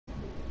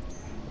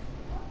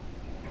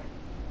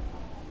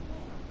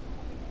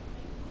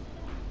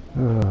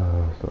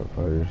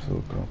Starfire is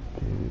so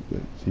complicated,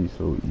 but she's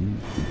so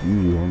easy.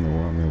 You don't know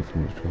why I'm having so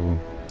much trouble.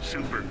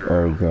 Supergirl.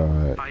 Oh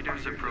god.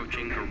 Fighters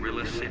approaching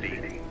Gorilla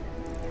City.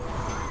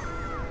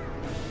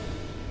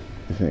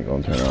 This ain't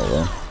gonna turn out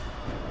well.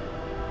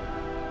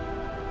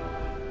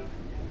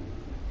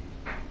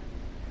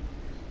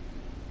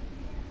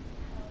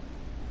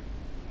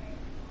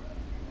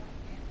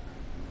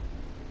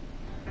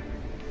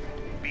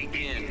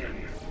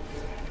 Begin.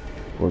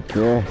 What's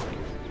that?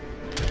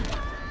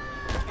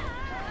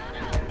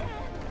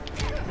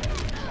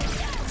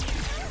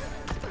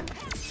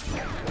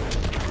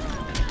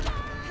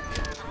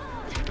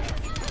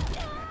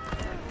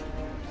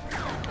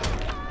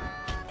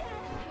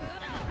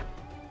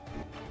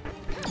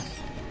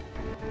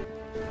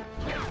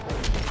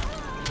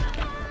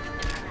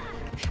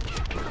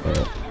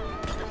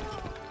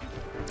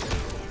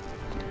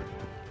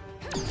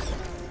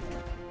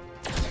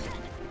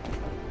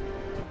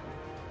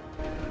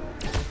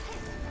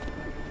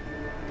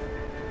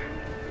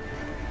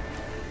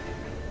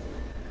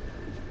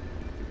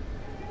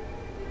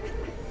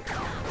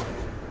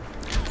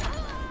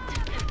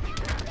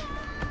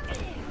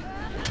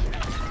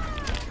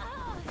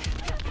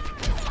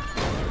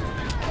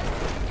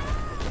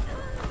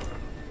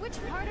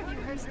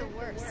 The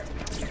worst.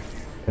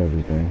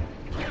 Everything.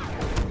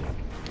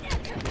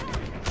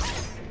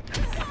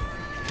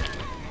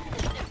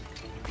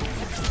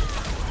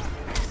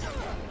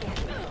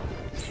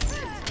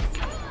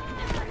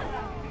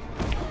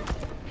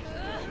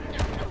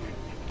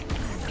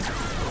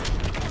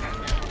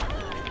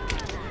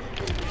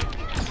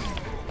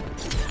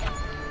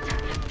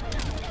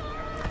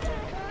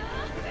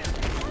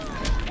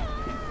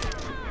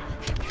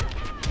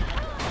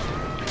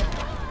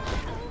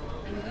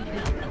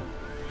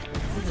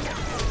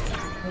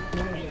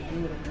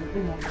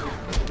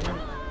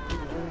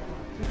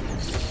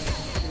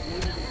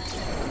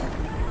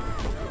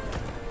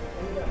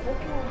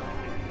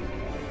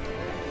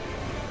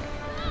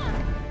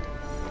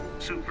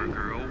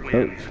 Supergirl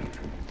wins.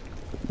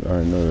 I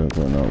already know that's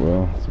going out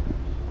well.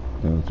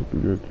 No,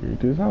 Supergirl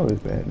character is always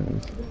bad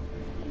news.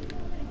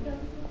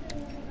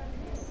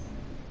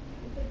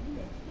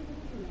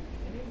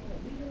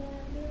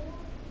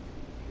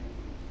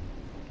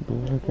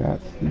 But I got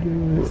to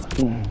do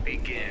it.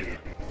 Begin.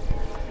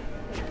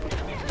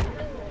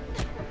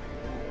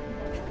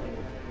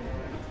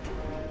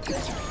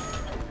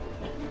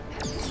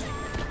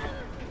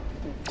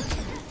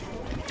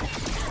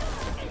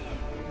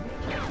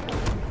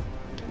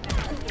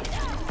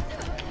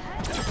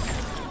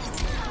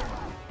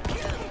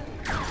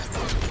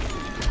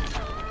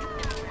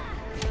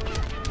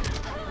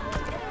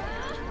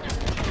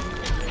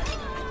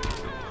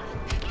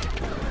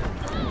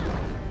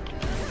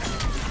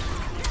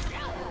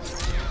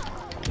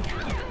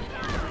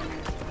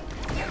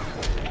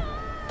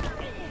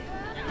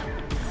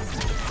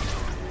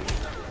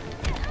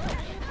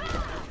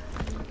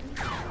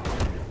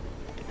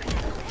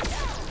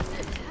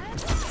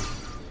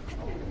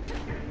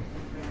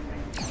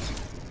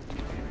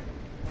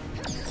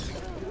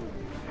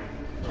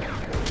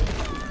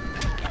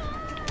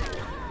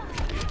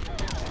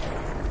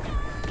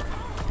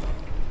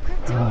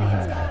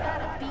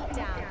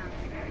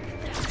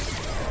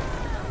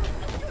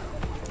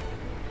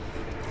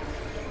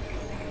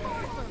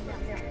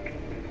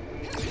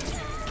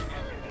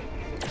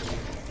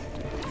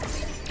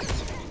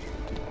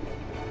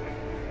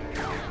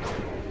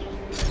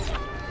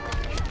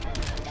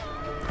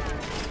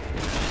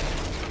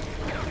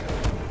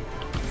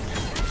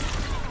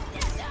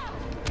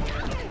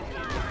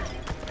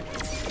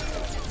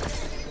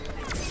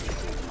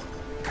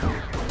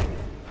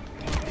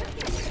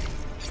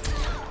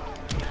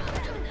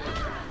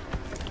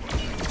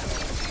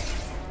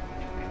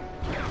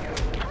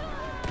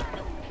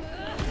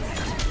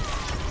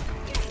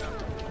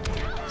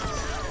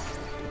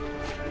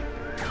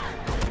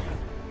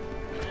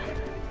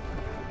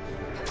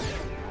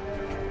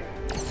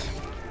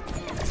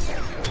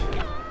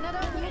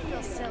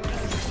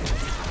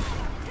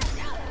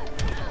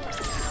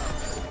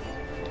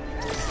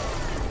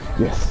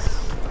 Yes.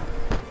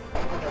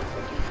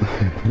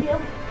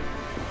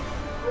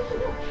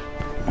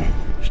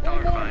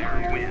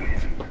 Starfire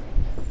wins.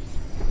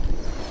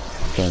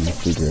 Trying to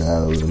figure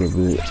out a little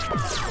bit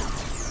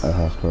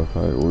how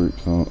Starfire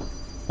works,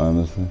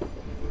 honestly.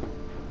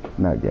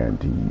 Not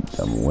guaranteed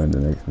I'm gonna win the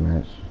next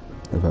match.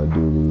 If I do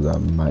lose, I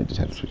might just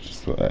have to switch to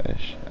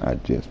Slash. I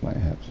just might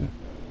have to.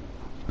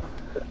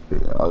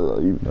 Yeah,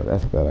 even though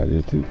that's a bad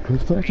idea too.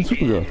 Because Flash and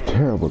Supergirl are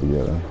terrible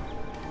together.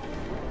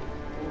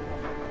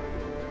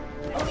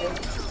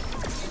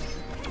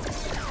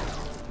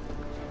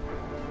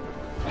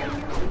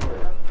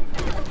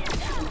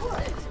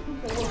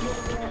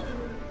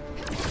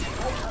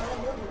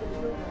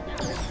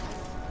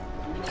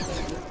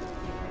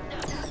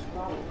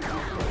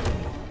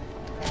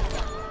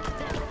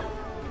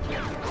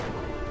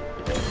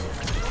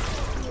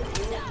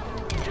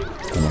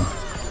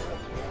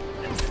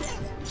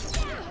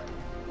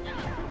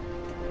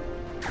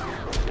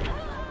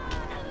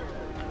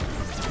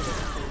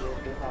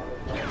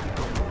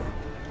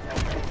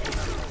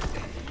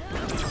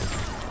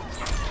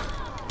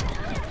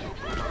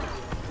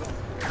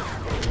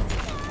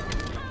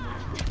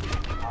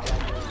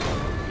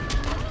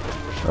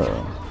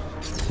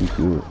 He's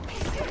good.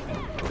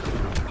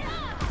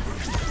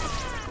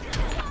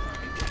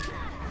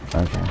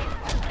 Okay.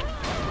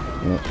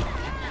 Yep.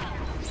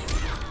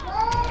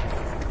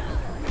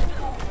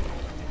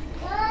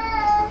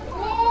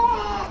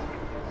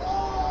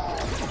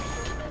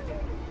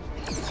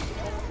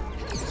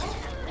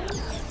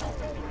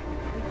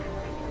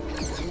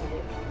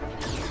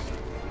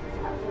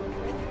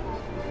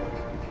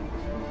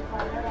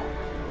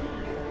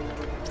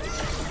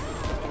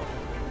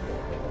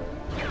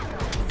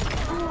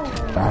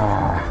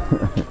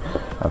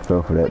 I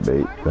fell for that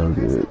bait. That was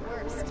good.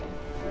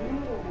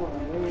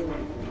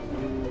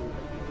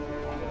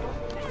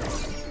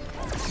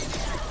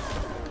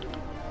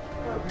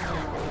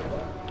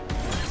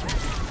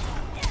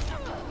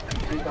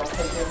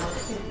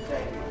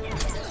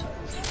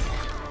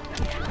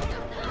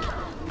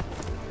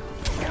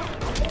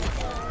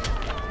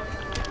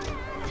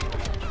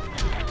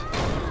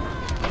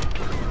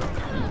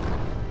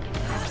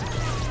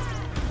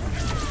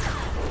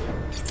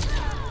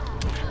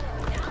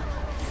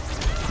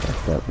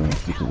 That man,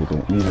 because we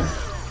didn't need her.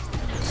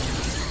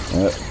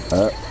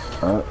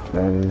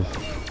 That is.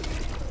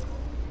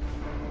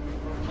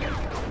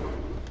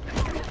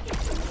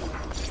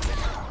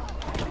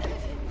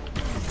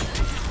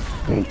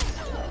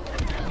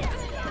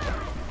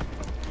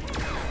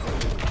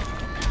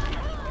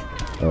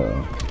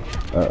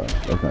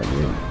 That's not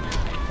good.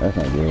 That's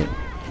not good.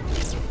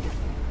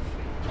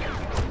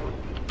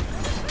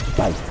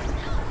 Bye.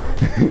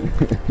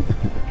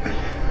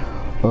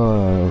 Oh,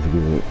 that was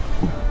good.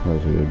 That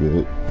was really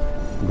good.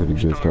 Pretty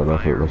good start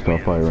off with what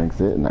Starfire ranks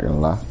it, not gonna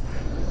lie.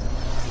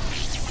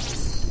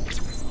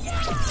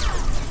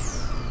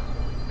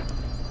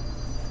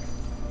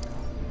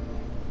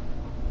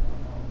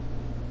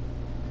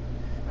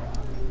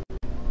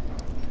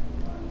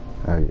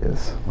 Oh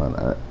yes, why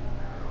not?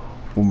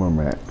 One more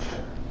match.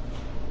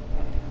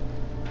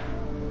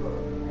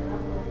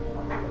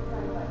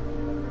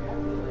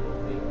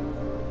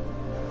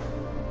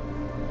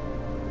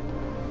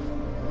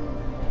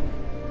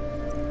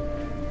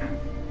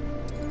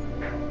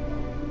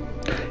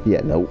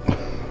 Yeah, nope.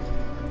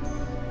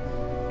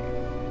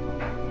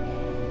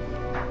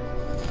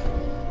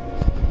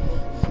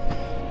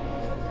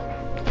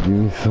 Give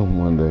me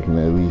someone that can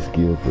at least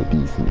give a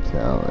decent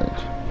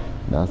challenge.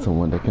 Not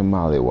someone that can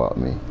mollywop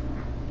me.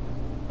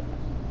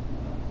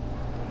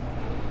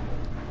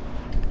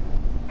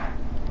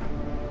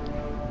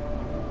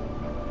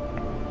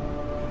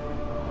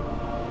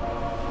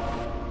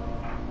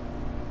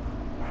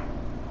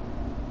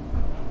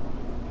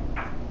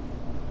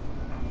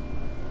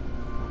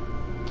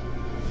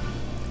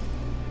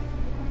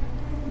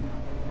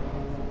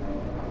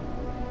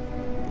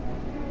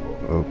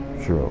 Oh,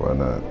 sure, why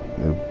not?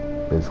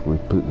 It basically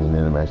put me in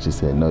a match. She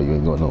said, no, you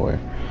ain't going nowhere.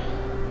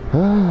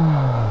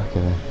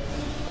 Okay.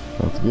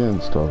 Once again,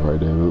 Starfire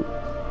debut.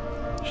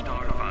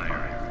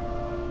 Starfire.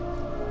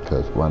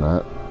 Because why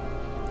not?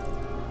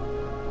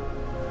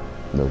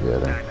 No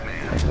good. I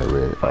had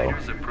red.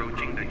 Fighters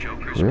approaching the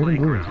Joker's Red and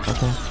blue. playground.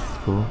 Okay,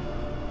 cool.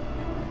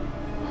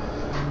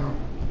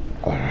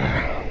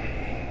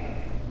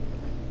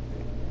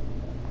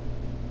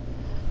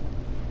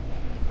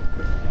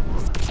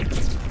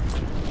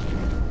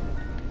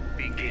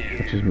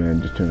 This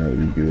man just turned out to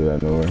be good out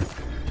of nowhere.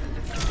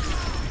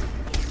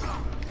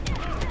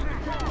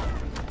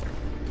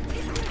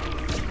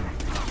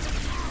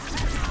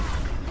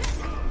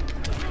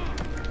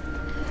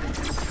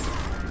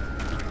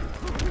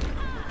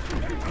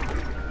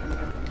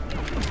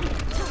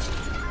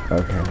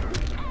 Okay.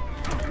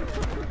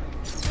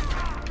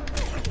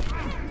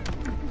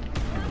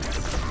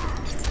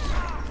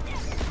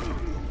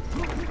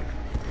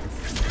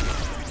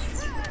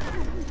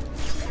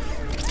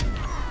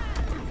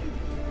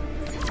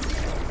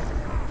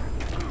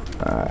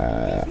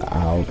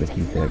 I don't think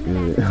he's that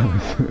good.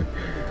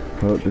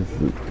 Well,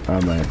 I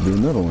might have to do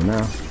another one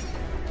now.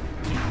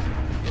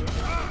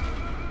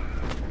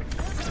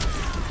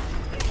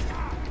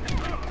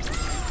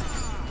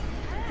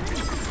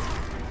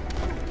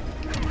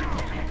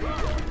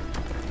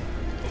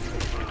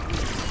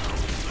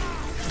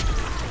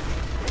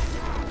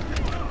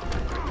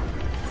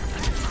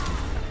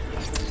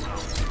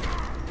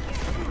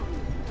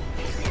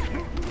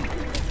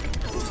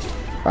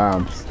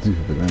 I'm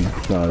stupid and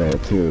I saw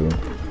that too.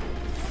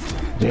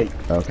 Yay.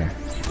 Okay.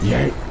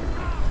 Yay.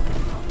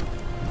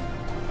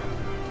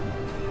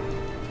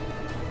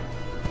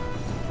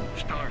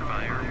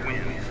 Starfire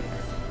wins.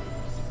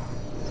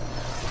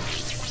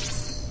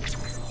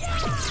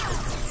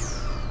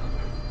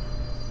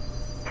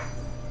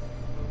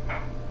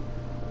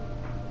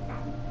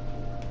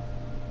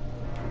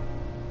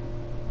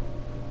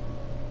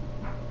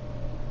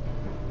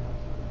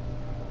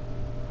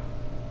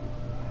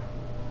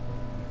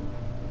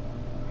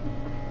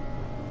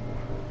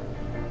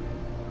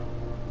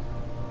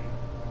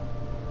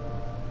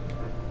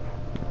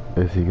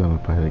 Is he gonna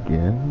fight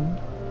again?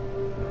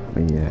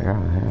 Yeah, I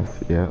kinda has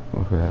to. Yeah,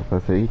 I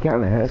say he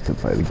kinda has to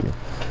fight again.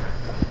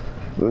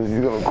 But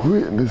he's gonna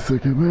quit in the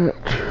second match.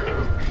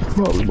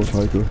 Probably most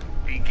likely.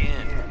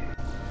 Begin.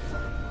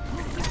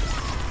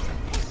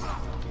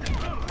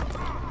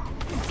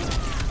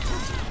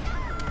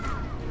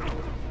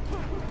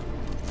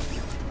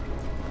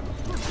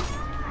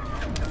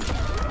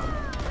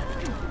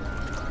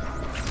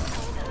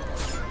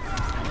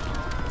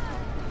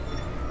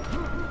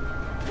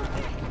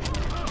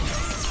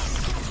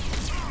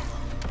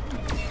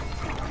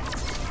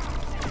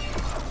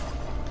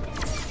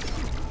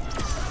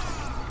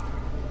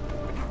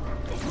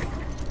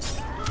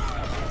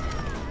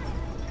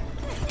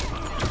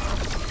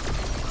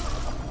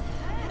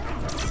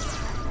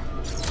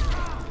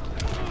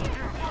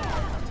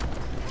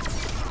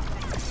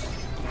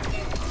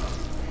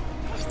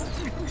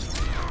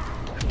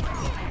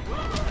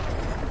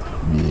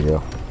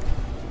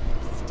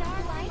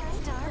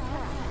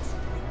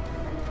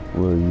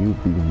 Will you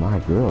be my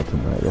girl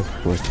tonight? That's the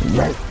question.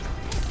 Yes!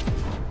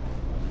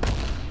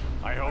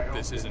 I hope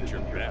this isn't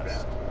your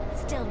best.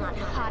 Still not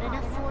hot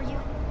enough for you?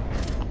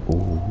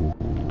 Ooh.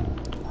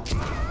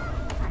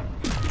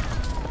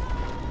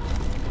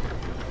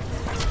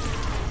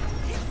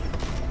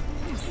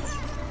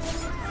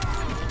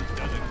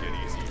 Doesn't get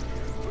easier.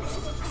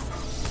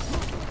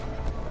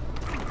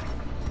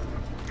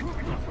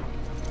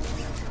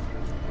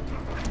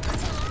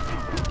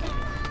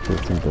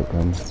 Just think they're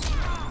coming.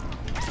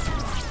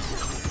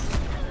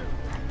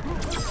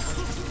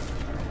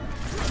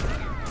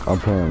 I'm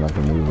playing like a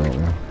noob right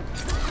now.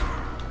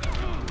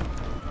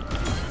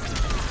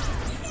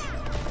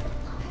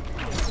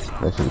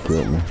 That should have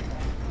killed me.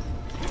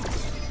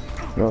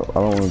 No, I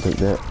don't want to take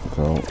that,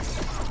 so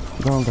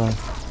go on, guys.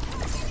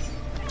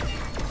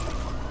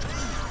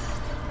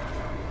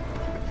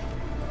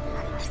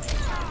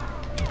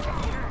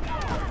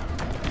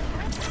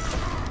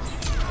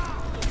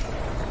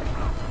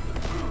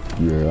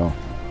 Yeah.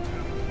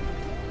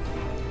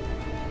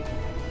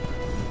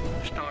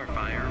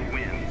 Starfire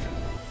wins.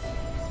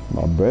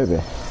 My baby.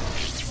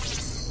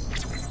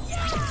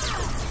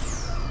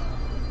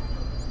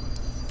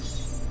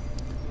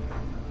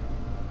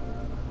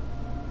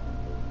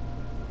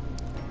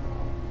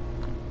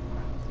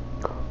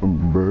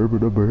 Baby,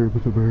 the baby,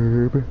 the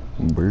baby,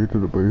 baby,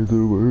 the baby, the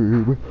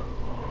baby.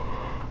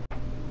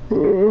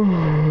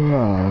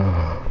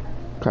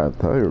 Kind of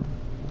tired.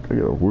 I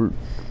gotta work.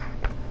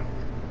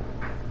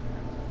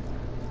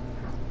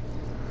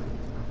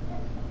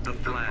 The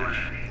Flash.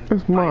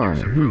 It's mine.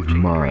 He's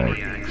mine.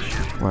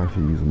 Why is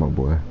he using my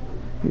boy?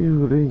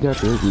 You ain't got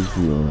the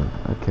SBC on.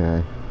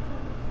 Okay.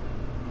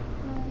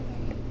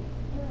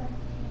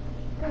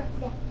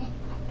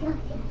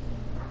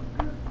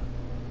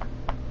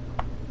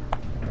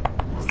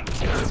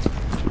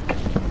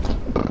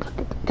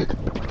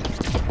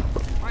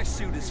 My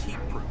suit is heat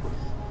proof.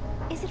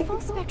 Is it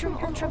full spectrum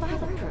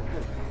ultraviolet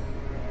proof?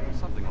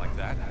 Something like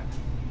that.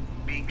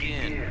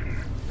 Begin.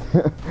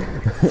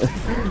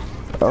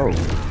 Oh.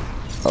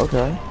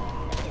 Okay.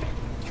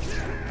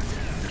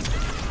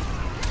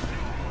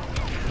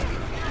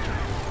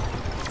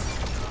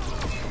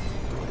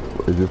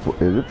 Is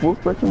it full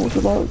spectrum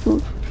ultraviolet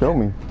proof? Show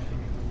me.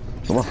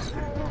 Come on.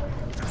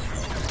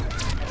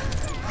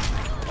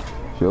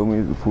 Show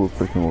me the full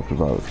spectrum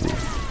ultraviolet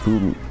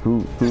proof.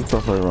 Prove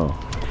stuff right wrong.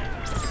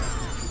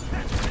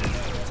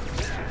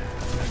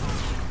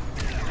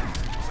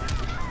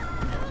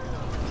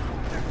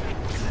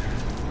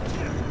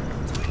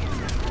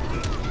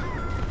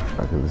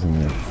 Okay, listen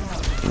here.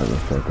 Let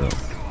us back up.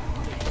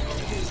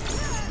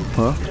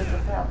 Huh?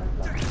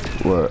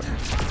 What?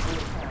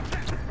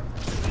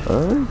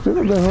 You should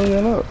have been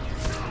hanging up.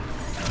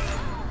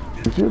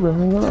 You should have been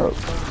hanging up.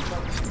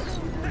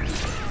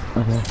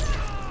 Okay.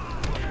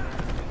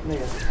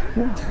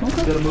 Yeah,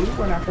 okay. Gonna move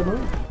or not to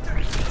move?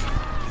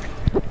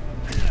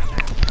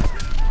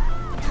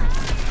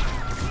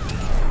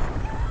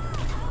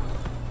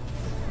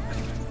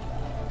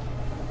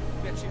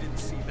 Bet you didn't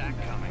see that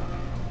coming.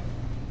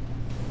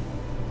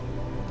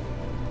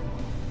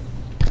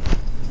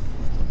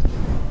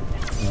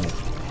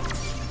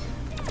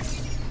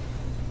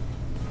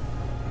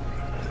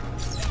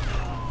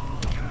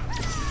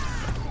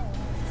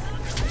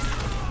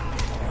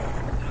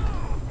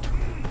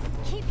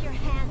 Keep your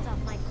hands off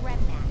my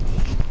Grebmax.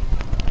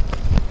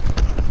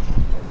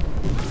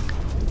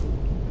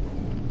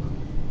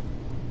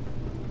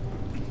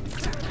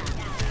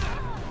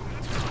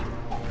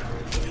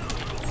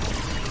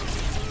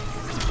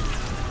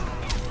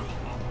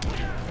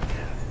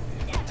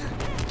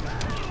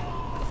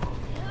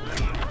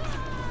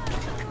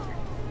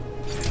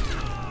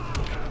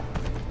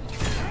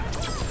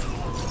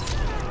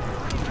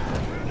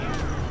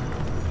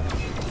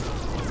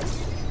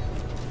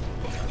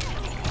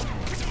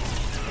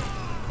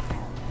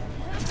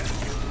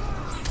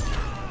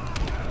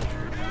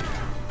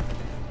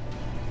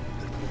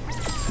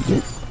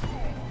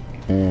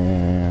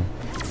 And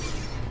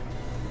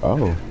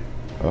oh,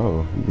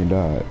 you can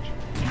dodge.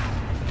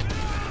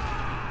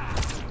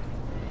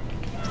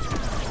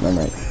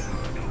 Alright.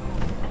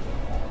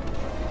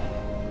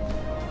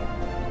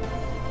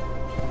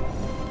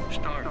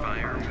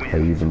 Starfire I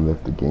wins. even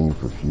left the game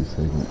for a few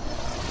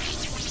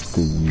seconds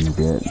to use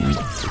that and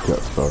pick up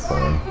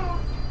Starfire.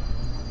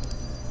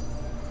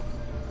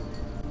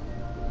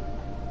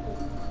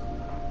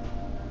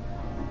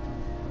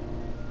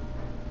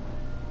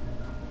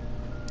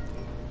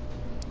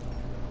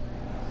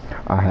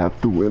 I have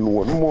to win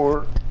one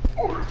more.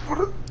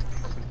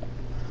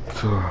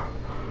 So,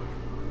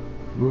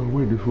 we'll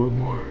win this one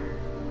more.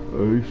 At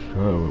least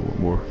try to win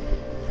one more.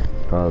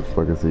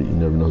 Like I said, you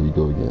never know who you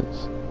go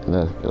against. And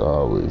that could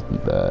always be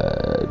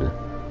bad.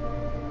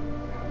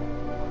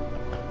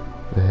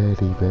 Very,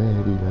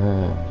 very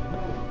bad.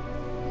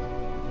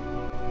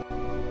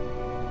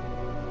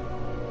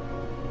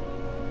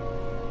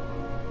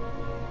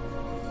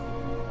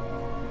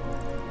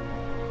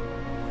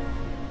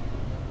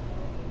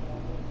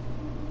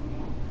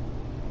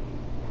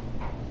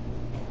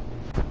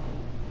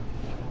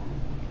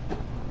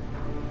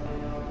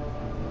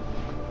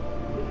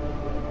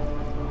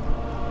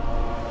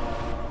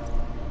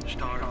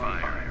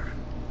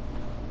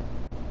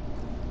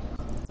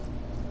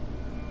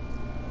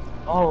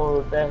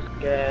 Oh, that's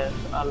gas.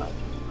 I like it.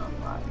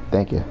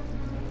 Thank you.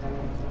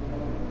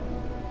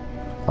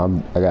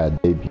 I got a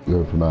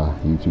debut for my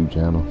YouTube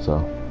channel, so.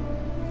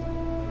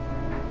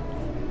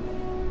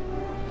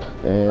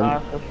 And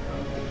Awesome.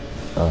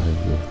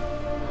 yeah.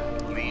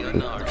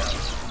 Leonardo.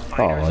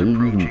 Oh, are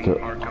you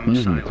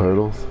using the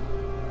turtles?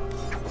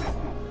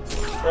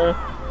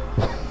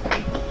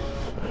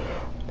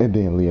 And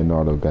then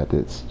Leonardo got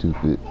that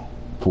stupid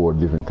 4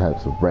 different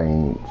types of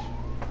range.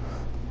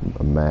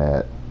 I'm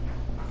mad.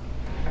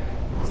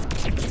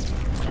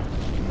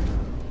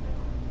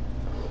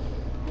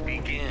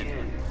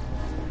 Begin.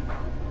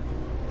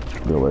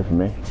 Get away from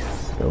me.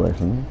 Get away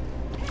from me.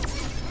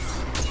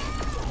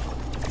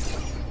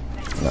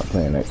 I'm not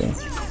playing that game.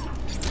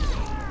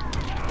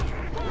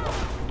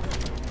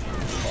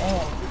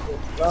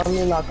 I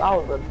mean, like I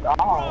was a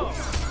dog.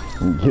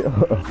 Yeah.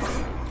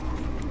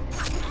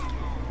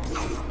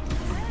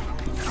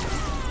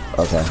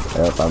 Okay,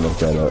 yep, I messed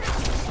that up.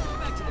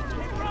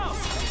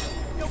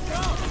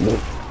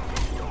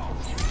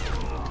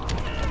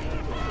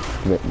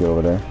 Get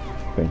over there.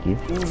 Thank you.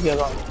 You get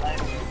on the line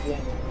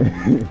again.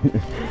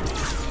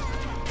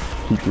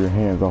 Keep your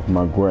hands off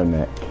my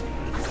grenade.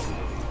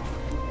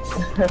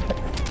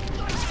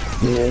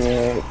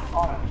 Yeah.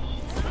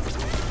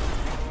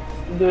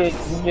 You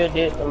just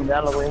did some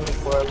ballerina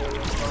for a minute.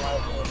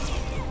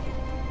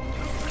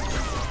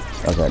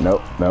 Okay,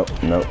 nope.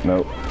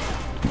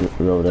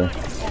 Get over there.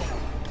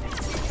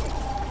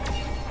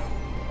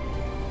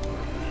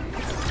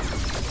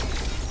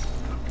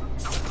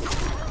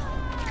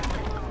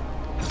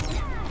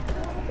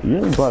 You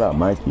didn't brought out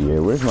Mikey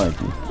yet. Where's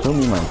Mikey? Show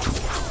me Mikey.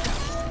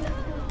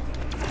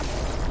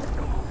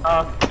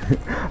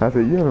 I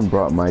said, you haven't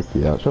brought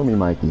Mikey out. Show me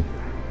Mikey.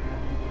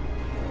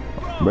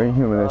 Bring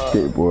him and that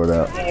skateboard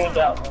out. He's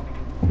out.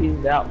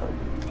 He's out.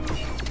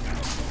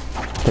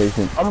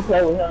 Patient. I'm gonna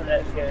play with him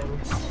next game.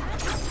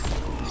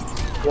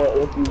 What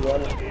if you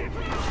want it?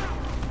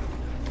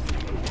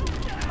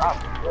 Stop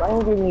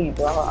blaming me,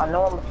 bro. I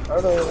know I'm a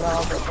turtle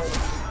now, but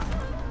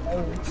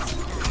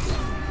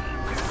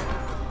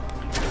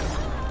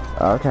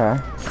Okay.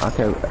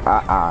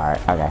 Alright.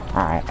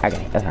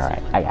 Okay. That's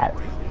alright. I got it.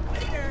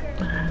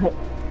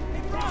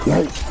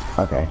 Yay.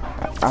 Okay.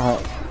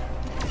 Alright.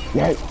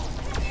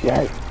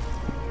 Yay.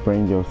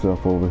 Bring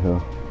yourself over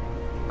here.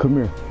 Come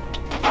here.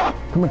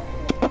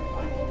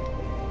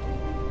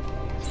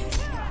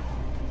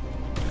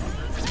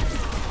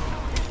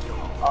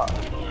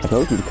 I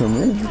told you to come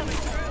in.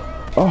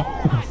 Oh,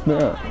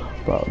 snap.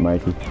 About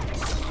Mikey.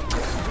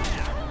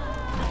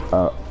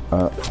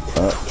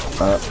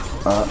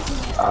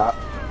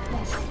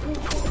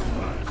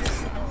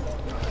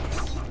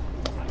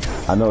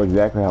 I know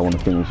exactly how I want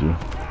to finish you.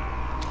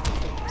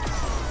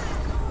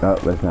 No,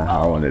 that's not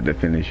how I wanted to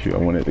finish you. I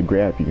wanted to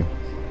grab you.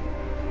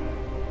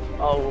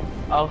 oh,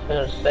 I was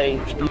gonna say you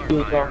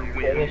was gonna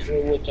finish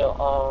me with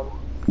your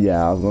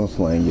Yeah, I was gonna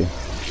slang you.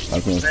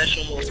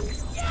 special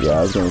move. Yeah,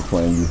 I was gonna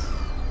slang you.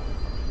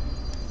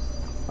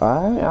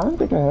 I don't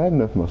think I had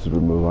enough muscle to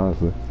remove,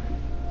 honestly.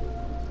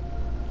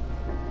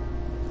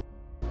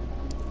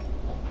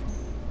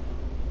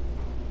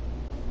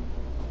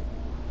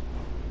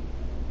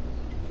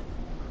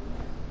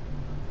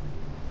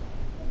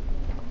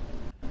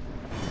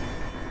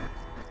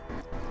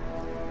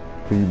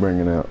 Who you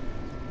bringing out?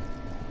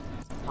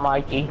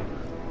 Mikey.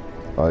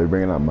 Oh, you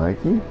bringing out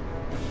Mikey?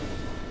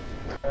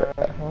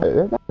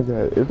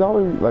 It's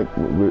always like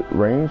with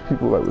range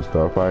people, like with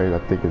Starfire. I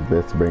think it's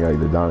best to bring out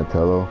either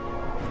Donatello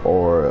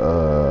or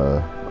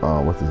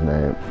what's his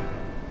name,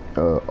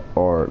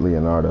 or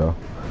Leonardo,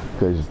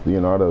 because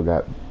Leonardo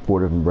got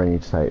 4 different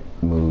range type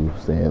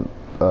moves, and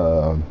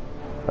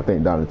I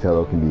think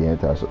Donatello can be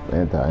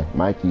anti.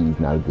 Mikey's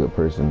not a good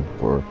person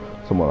for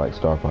someone like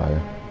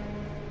Starfire,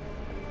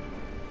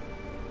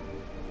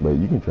 but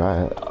you can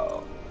try it.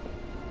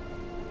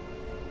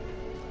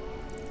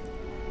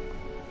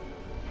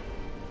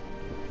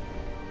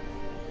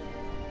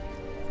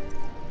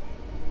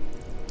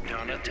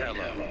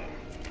 Donatello.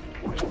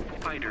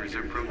 Fighters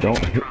approaching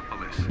Don't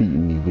Metropolis. beat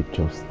me with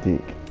your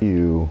stick.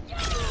 Ew.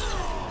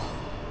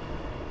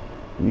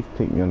 At least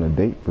take me on a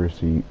date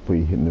first before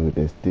you hit me with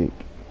that stick.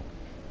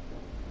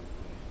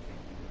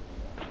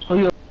 Who's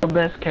your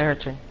best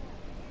character?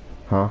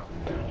 Huh?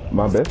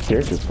 My best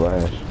character is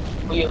Flash.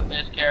 Who's your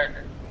best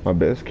character? My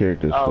best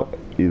character is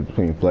either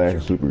between Flash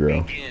and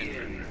Supergirl.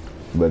 Begin.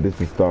 But this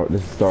is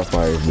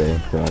Starfire's day,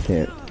 so I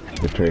can't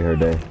betray her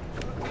day.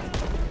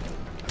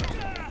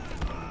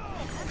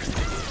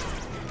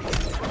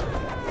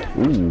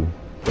 Ooh,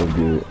 that's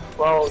good.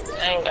 Well,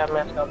 dang, I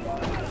messed up.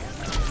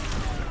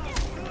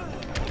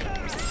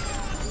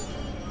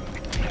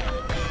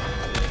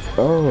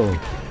 Oh,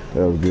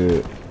 that was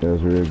good. That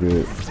was real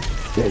good.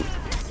 Yay.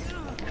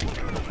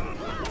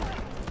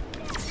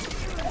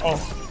 Oh.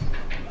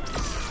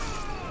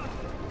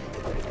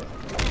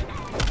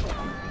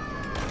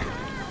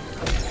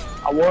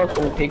 I was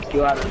gonna pick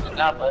you out of the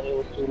sky, but it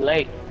was too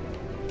late.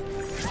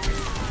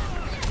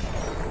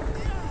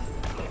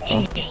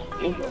 Dang,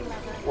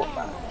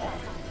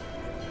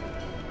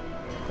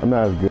 I'm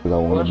not as good as I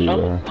want to be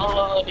with her.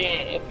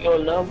 Then if you're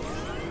number.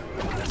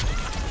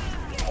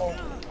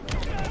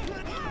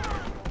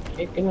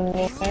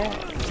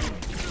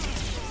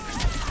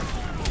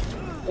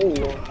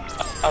 Ooh,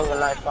 I would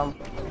like some.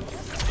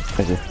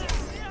 Thank you.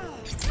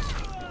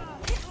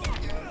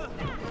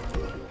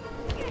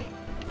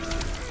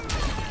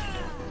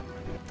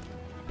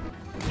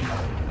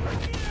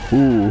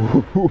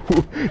 Ooh,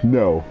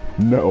 no,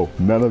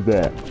 none of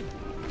that.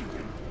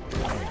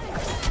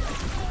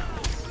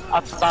 I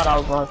thought I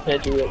was gonna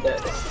catch you with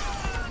that.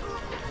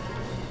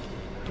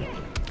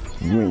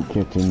 You ain't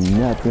catching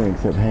nothing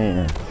except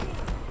hands.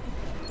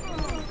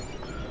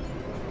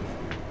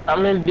 How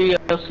many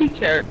DLC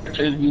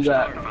characters you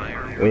got?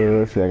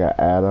 Let's see, I got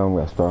Adam,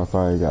 got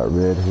Starfire, got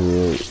Red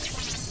Hood,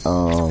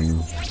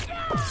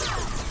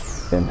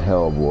 and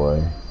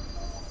Hellboy.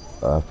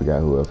 I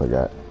forgot who else I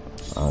got,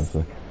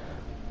 honestly.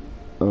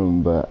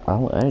 But I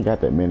ain't got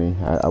that many.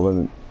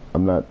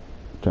 I'm not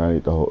trying to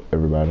get the whole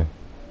everybody.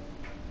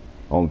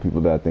 Only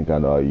people that I think I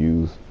know I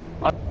use.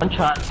 I'm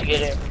trying to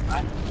get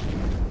everybody.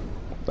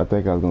 I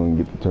think I was gonna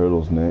get the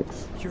turtles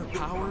next. Your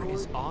power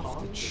is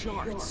off the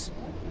charts.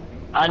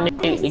 I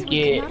need to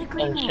get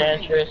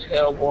Enchantress,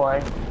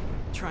 Hellboy,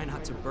 Try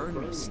not to burn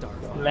me,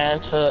 Starfire.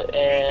 Manta,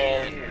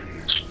 and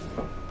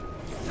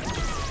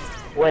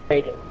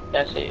wait,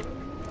 that's it.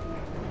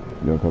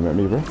 You gonna come at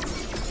me, bro?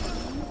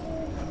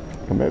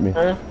 Come at me.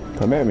 Huh?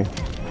 Come at me.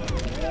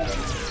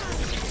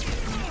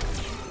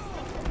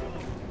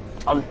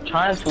 I'm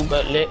trying to,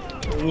 but let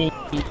me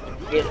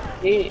get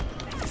it.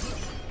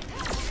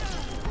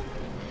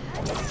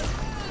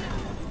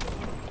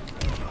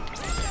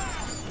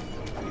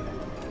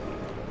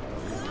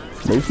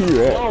 Make sure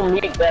you I add. don't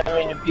meet that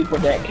many people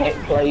that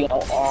can't play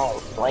on all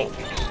flank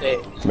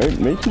sets.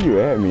 Make sure you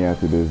add me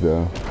after this,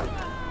 though.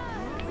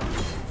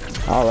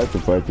 I like to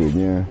fight you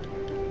again.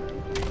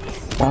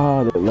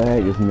 Ah, that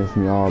lag is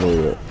messing me all the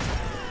way up.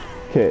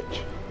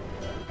 Catch.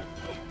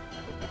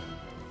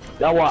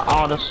 That's why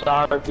all the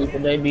starter people,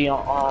 they be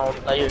on all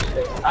player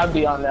sets. I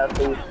be on that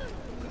too.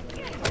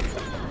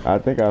 I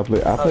think I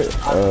play.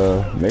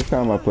 Next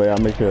time I play,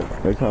 next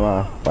time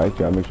I fight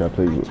you, I make sure I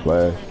play you with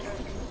Flash.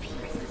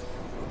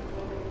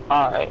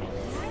 Alright.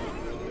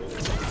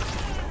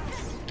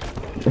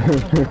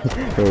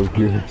 That was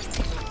good.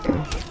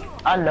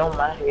 I know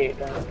my head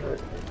gonna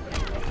hurt.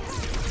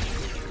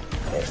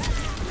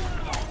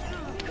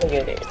 Look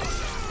at it.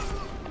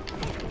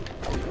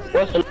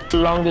 What's the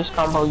longest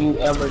combo you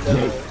ever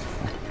done?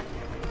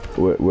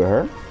 With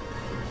her?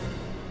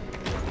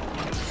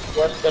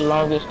 What's the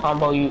longest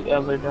combo you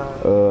ever done?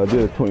 I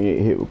did a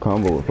 28 hit with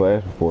combo with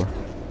Flash before.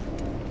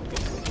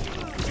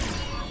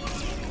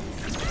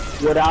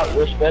 Without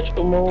your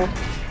special move?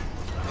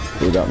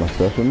 Without my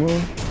special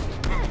move?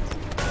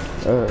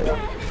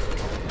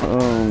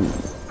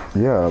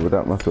 Yeah,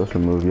 without my special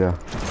move, yeah.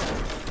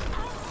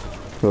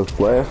 So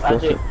Flash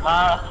special.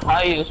 My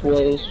highest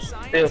was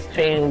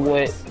 15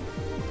 with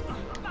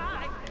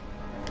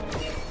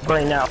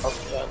bring out.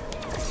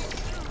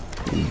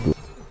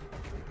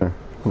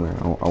 Come here,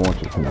 I want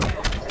you to come here.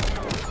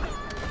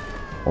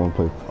 I want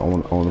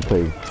to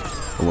play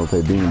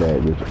beanbag,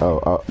 bitch.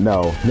 Oh,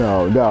 no.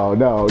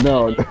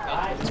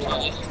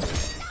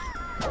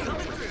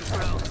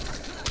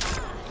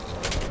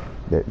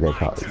 That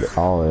caught,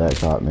 all of that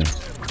caught me.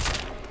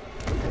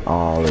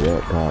 All of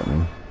that caught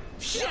me.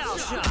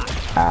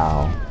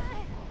 Ow.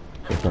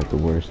 It's like the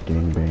worst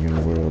gangbang in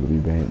the world to be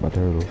banged by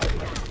turtles.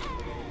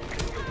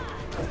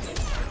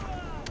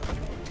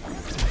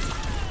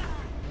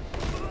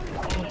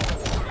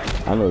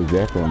 I know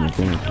exactly what I'm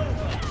thinking.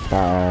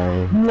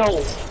 Bye.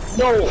 No.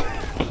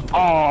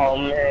 Oh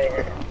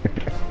man.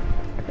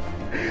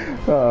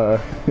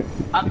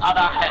 I thought I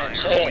had a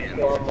chance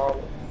for a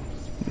moment.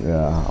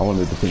 Yeah, I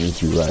wanted to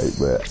finish you right,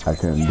 but I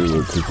couldn't do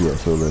it because you had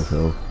so less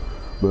health.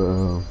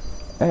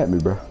 But add me,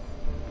 bro.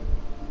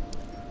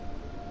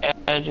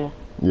 Add you?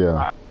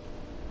 Yeah.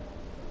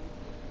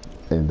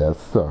 And that's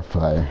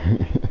Starfire.